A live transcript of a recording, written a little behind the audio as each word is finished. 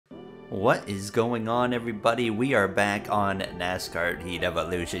What is going on, everybody? We are back on NASCAR Heat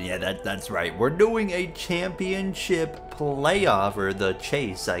Evolution. Yeah, that's right. We're doing a championship playoff, or the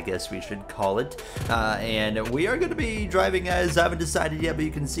chase, I guess we should call it. And we are going to be driving, as I haven't decided yet, but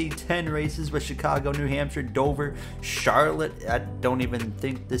you can see 10 races with Chicago, New Hampshire, Dover, Charlotte. I don't even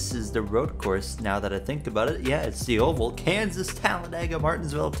think this is the road course now that I think about it. Yeah, it's the Oval. Kansas, Talladega,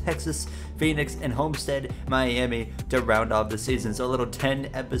 Martinsville, Texas, Phoenix, and Homestead, Miami to round off the season. So a little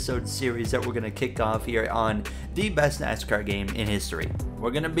 10-episode series that we're going to kick off here on the best NASCAR game in history. We're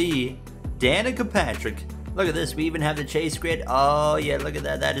going to be Danica Patrick. Look at this, we even have the chase grid. Oh yeah, look at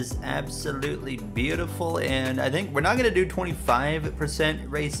that. That is absolutely beautiful. And I think we're not going to do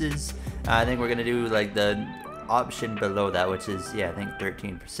 25% races. I think we're going to do like the option below that, which is, yeah, I think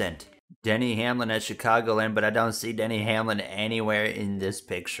 13%. Denny Hamlin at Chicagoland, but I don't see Denny Hamlin anywhere in this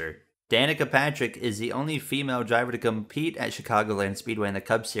picture. Danica Patrick is the only female driver to compete at Chicagoland Speedway in the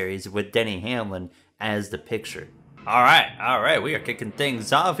Cup Series, with Denny Hamlin as the picture. All right, we are kicking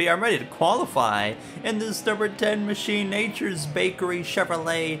things off here. I'm ready to qualify in this number 10 machine, Nature's Bakery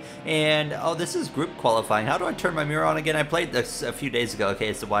Chevrolet. And, oh, this is group qualifying. How do I turn my mirror on again? I played this a few days ago. Okay,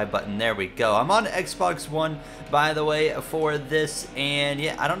 it's the Y button. There we go. I'm on Xbox One, by the way, for this. And,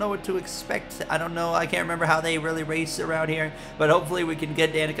 yeah, I don't know what to expect. I don't know. I can't remember how they really race around here. But hopefully we can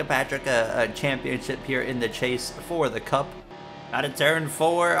get Danica Patrick a championship here in the chase for the Cup. Out of turn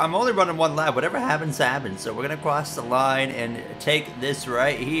 4, I'm only running one lap. Whatever happens, happens. So we're gonna cross the line and take this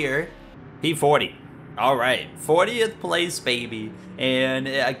right here. P40. All right, 40th place, baby. And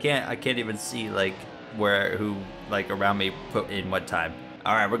I can't even see like who around me put in what time.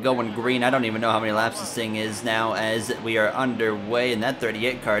 All right, we're going green. I don't even know how many laps this thing is now as we are underway, and that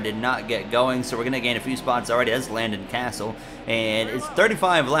 38 car did not get going, so we're gonna gain a few spots already. That's Landon Castle, and it's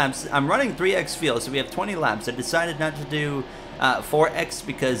 35 laps. I'm running 3x fuel, so we have 20 laps. I decided not to do 4x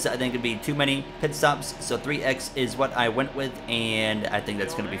because I think it'd be too many pit stops, so 3x is what I went with, and I think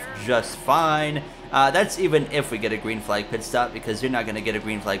that's going to be just fine. That's even if we get a green flag pit stop, because you're not going to get a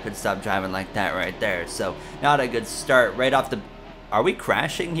green flag pit stop driving like that right there, so not a good start right off the... Are we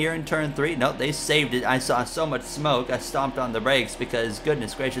crashing here in turn 3? No, they saved it. I saw so much smoke, I stomped on the brakes because,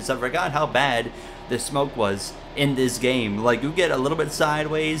 goodness gracious, I forgot how bad the smoke was in this game. Like, you get a little bit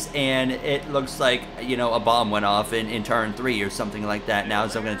sideways and it looks like, you know, a bomb went off in turn 3 or something like that now.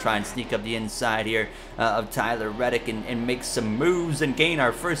 So I'm going to try and sneak up the inside here of Tyler Reddick and make some moves and gain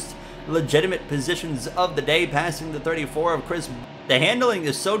our first legitimate positions of the day, passing the 34 of Chris. The handling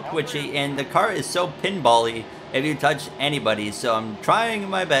is so twitchy and the car is so pinball-y if you touch anybody, so I'm trying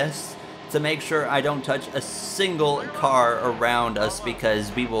my best to make sure I don't touch a single car around us,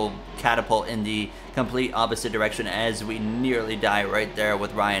 because we will catapult in the complete opposite direction as we nearly die right there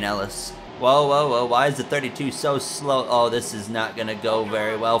with Ryan Ellis. Whoa, why is the 32 so slow? Oh, this is not gonna go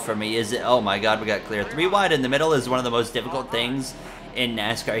very well for me, is it? Oh my god, we got clear. 3 wide in the middle is one of the most difficult things in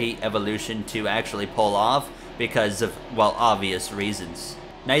NASCAR Heat Evolution to actually pull off because of, well, obvious reasons.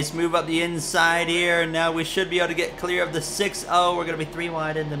 Nice move up the inside here. Now we should be able to get clear of the 6. Oh, we're going to be 3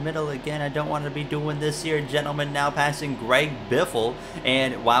 wide in the middle again. I don't want to be doing this here, gentlemen. Now passing Greg Biffle.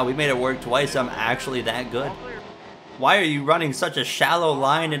 And wow, we made it work twice. I'm actually that good. Why are you running such a shallow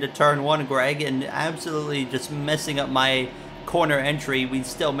line into turn 1, Greg, and absolutely just messing up my corner entry? We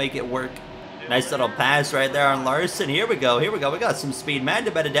still make it work. Nice little pass right there on Larson. Here we go. We got some speed. Matt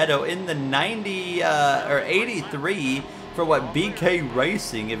DiBenedetto in the 90 or 83 for what, BK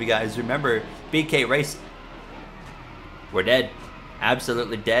Racing, if you guys remember BK Racing. We're dead.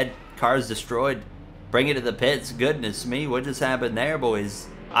 Absolutely dead. Car's destroyed. Bring it to the pits. Goodness me, what just happened there, boys?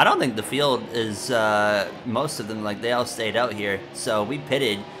 I don't think the field is, most of them, like, they all stayed out here. So we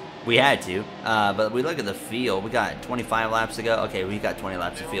pitted. We had to, but we look at the field. We got 25 laps to go. Okay, we got 20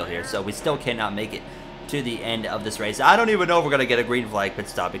 laps of field here, so we still cannot make it to the end of this race. I don't even know if we're going to get a green flag pit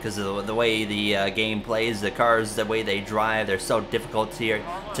stop because of the way the game plays. The cars, the way they drive, they're so difficult here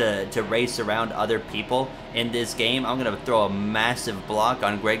to race around other people in this game. I'm going to throw a massive block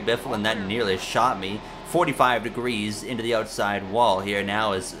on Greg Biffle, and that nearly shot me. 45 degrees into the outside wall here.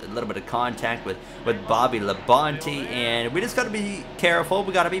 Now is a little bit of contact with Bobby Labonte, and we just got to be careful.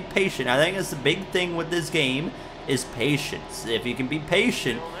 We got to be patient. I think that's the big thing with this game is patience. If you can be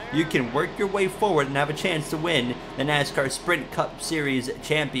patient, you can work your way forward and have a chance to win the NASCAR Sprint Cup Series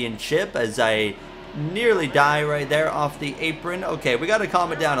Championship, as I nearly die right there off the apron. Okay, we got to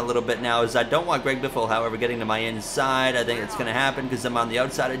calm it down a little bit now, as I don't want Greg Biffle, however, getting to my inside. I think it's going to happen because I'm on the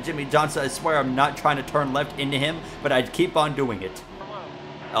outside of Jimmy Johnson. I swear I'm not trying to turn left into him, but I keep on doing it.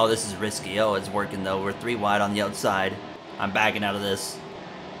 Oh, this is risky. Oh, it's working, though. We're 3 wide on the outside. I'm backing out of this.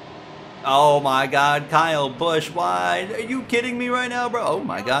 Oh my god, Kyle Busch, why? Are you kidding me right now, bro? Oh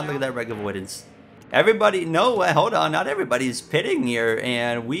my god, look at that wreck avoidance. Everybody, no, hold on, not everybody's pitting here,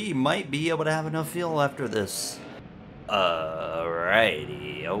 and we might be able to have enough fuel after this.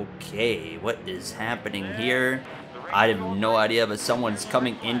 Alrighty, okay, what is happening here? I have no idea, but someone's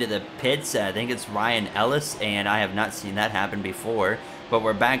coming into the pits. I think it's Ryan Ellis, and I have not seen that happen before. But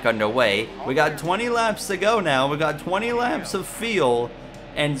we're back underway. We got 20 laps to go now. We got 20 laps of fuel,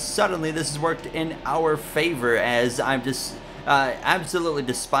 and suddenly this has worked in our favor as I'm just absolutely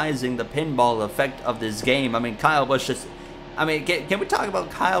despising the pinball effect of this game. I mean, Kyle Busch just... I mean, can we talk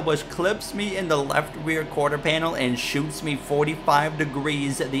about Kyle Busch clips me in the left rear quarter panel and shoots me 45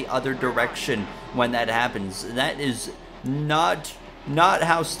 degrees the other direction when that happens? That is not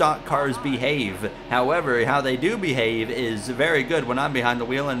how stock cars behave. However, how they do behave is very good when I'm behind the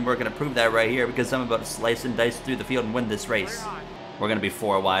wheel, and we're going to prove that right here because I'm about to slice and dice through the field and win this race. We're going to be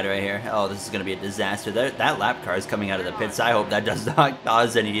 4 wide right here. Oh, this is going to be a disaster. That lap car is coming out of the pits. I hope that does not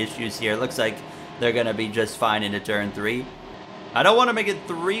cause any issues here. It looks like they're going to be just fine into turn 3. I don't want to make it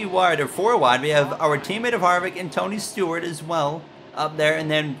 3 wide or 4 wide. We have our teammate of Harvick and Tony Stewart as well up there, and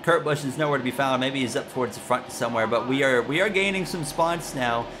then Kurt Busch is nowhere to be found. Maybe he's up towards the front somewhere, but we are gaining some spots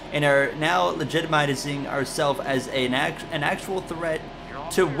now and are now legitimizing ourselves as an actual threat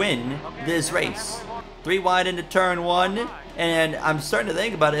to win this race. 3 wide into turn 1, and I'm starting to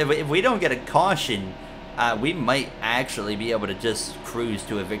think about it. If we don't get a caution, we might actually be able to just cruise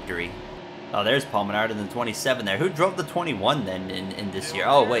to a victory. Oh, there's Paul Menard in the 27 there. Who drove the 21 then in this year?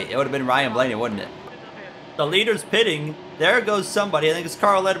 Oh, wait, it would have been Ryan Blaney, wouldn't it? The leader's pitting. There goes somebody. I think it's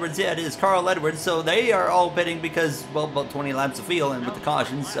Carl Edwards. Yeah, it is Carl Edwards. So they are all pitting because, well, about 20 laps of field and with the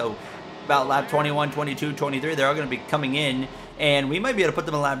cautions. So about lap 21, 22, 23, they're all going to be coming in. And we might be able to put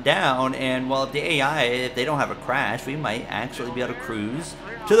them a lap down. And, well, if the AI, if they don't have a crash, we might actually be able to cruise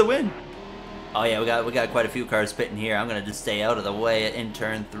to the win. Oh, yeah, we got quite a few cars pitting here. I'm going to just stay out of the way in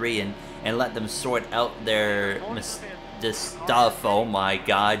turn 3 and let them sort out their stuff. Oh my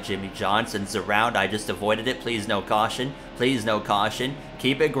god, Jimmy Johnson's around. I just avoided it. Please no caution. Please no caution.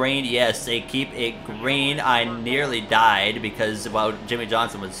 Keep it green. Yes, they keep it green. I nearly died because, well, Jimmy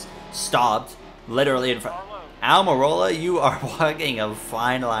Johnson was stopped literally in front. Almirola, you are walking a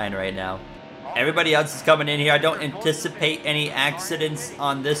fine line right now. Everybody else is coming in here. I don't anticipate any accidents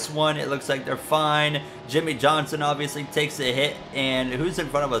on this one. It looks like they're fine. Jimmy Johnson obviously takes a hit. And who's in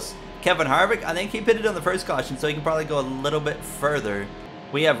front of us? Kevin Harvick. I think he pitted on the first caution, so he can probably go a little bit further.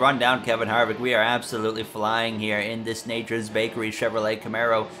 We have run down Kevin Harvick. We are absolutely flying here in this Nature's Bakery Chevrolet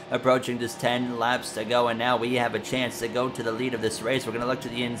Camaro, approaching just 10 laps to go, and now we have a chance to go to the lead of this race. We're going to look to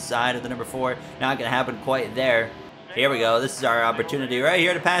the inside of the number 4. Not going to happen quite there. Here we go. This is our opportunity right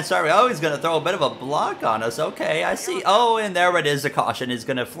here to pass Harvick. Oh, he's going to throw a bit of a block on us. Okay, I see. Oh, and there it is. The caution is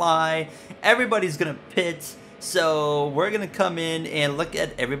going to fly. Everybody's going to pit. So we're going to come in and look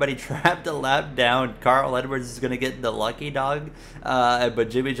at everybody trapped a lap down. Carl Edwards is going to get the lucky dog. But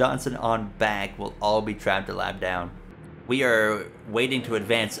Jimmy Johnson on back will all be trapped a lap down. We are waiting to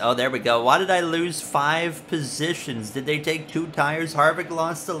advance. Oh, there we go. Why did I lose 5 positions? Did they take 2 tires? Harvick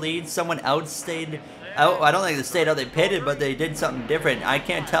lost the lead. Someone else stayed out. I don't think they stayed out. They pitted, but they did something different. I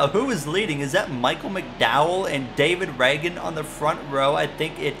can't tell who is leading. Is that Michael McDowell and David Reagan on the front row? I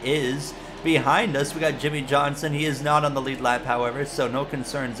think it is. Behind us, we got Jimmy Johnson. He is not on the lead lap, however, so no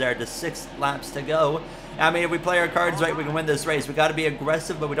concerns there. Just 6 laps to go. I mean, if we play our cards right, we can win this race. We got to be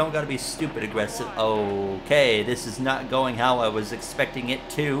aggressive, but we don't got to be stupid aggressive. Okay, this is not going how I was expecting it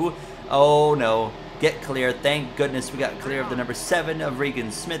to. Oh, no. Get clear. Thank goodness we got clear of the number 7 of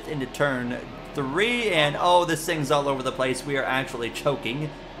Regan Smith into turn 3. And, oh, this thing's all over the place. We are actually choking.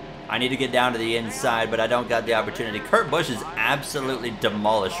 I need to get down to the inside, but I don't got the opportunity. Kurt Busch is absolutely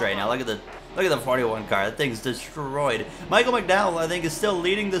demolished right now. Look at the 41 car. That thing's destroyed. Michael McDowell, I think, is still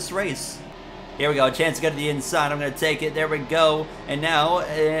leading this race. Here we go. A chance to get to the inside. I'm going to take it. There we go. And now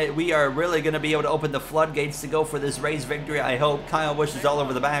we are really going to be able to open the floodgates to go for this race victory, I hope. Kyle Busch is all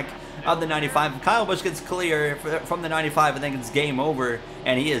over the back of the 95. If Kyle Busch gets clear from the 95, I think it's game over.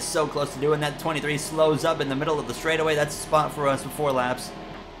 And he is so close to doing that. 23 slows up in the middle of the straightaway. That's a spot for us with 4 laps.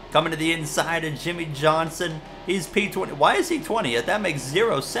 Coming to the inside of Jimmy Johnson. He's P20. Why is he 20th? That makes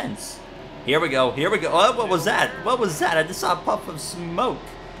 0 sense. Here we go. Here we go. Oh, what was that? What was that? I just saw a puff of smoke.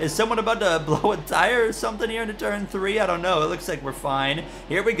 Is someone about to blow a tire or something here into turn 3? I don't know. It looks like we're fine.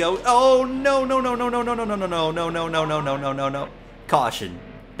 Here we go. Oh, no, no, no, no, no, no, no, no, no, no, no, no, no, no, no, no, no, no. Caution.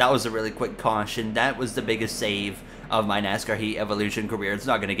 That was a really quick caution. That was the biggest save of my NASCAR Heat Evolution career. It's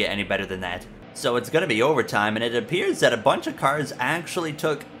not going to get any better than that. So it's going to be overtime, and it appears that a bunch of cars actually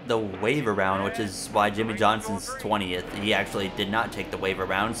took the wave around, which is why Jimmy Johnson's 20th. He actually did not take the wave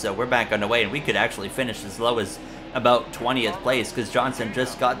around, so we're back underway, and we could actually finish as low as about 20th place because Johnson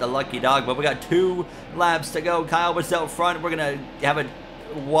just got the lucky dog. But we got 2 laps to go. Kyle was out front. We're gonna have a...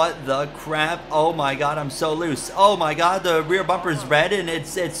 What the crap? Oh my god, I'm so loose. Oh my god, the rear bumper's red, and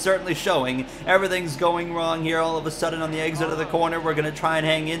it's certainly showing. Everything's going wrong here all of a sudden on the exit of the corner. We're gonna try and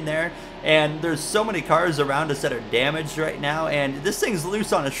hang in there, and there's so many cars around us that are damaged right now, and this thing's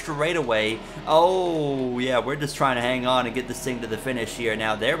loose on a straightaway. Oh yeah, we're just trying to hang on and get this thing to the finish here.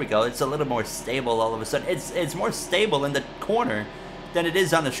 Now there we go. It's a little more stable all of a sudden. It's more stable in the corner than it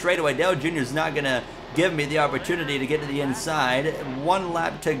is on the straightaway. Dale Jr.'s not gonna give me the opportunity to get to the inside. 1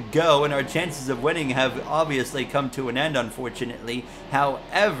 lap to go, and our chances of winning have obviously come to an end, unfortunately.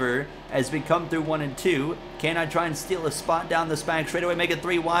 However, as we come through 1 and 2, can I try and steal a spot down this back straightaway, make it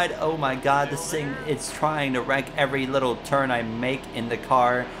 3 wide? Oh my god, this thing, it's trying to wreck every little turn I make in the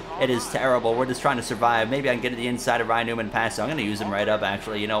car. It is terrible. We're just trying to survive. Maybe I can get to the inside of Ryan Newman pass. So I'm going to use him right up,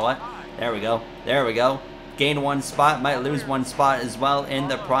 actually. You know what? There we go. There we go. Gain 1 spot, might lose 1 spot as well in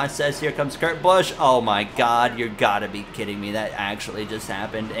the process. Here comes Kurt Busch. Oh my god, you gotta be kidding me. That actually just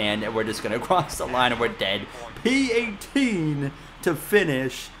happened, and we're just gonna cross the line and we're dead. P18 to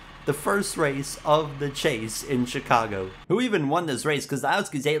finish the first race of the chase in Chicago. Who even won this race? Because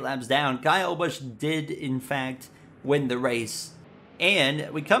Kozlowski's 8 laps down. Kyle Busch did, in fact, win the race. And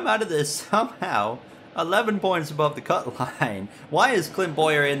we come out of this somehow 11 points above the cut line. Why is Clint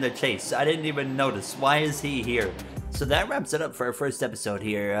Boyer in the chase? I didn't even notice. Why is he here? So that wraps it up for our first episode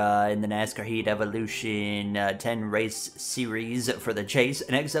here in the NASCAR Heat Evolution 10 race series for the chase.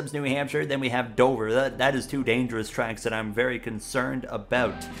 Next up's New Hampshire, then we have Dover. That is 2 dangerous tracks that I'm very concerned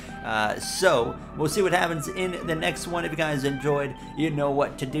about. So we'll see what happens in the next one. If you guys enjoyed, you know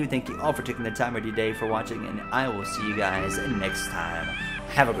what to do. Thank you all for taking the time of your day for watching, and I will see you guys next time.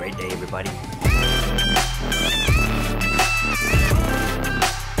 Have a great day, everybody.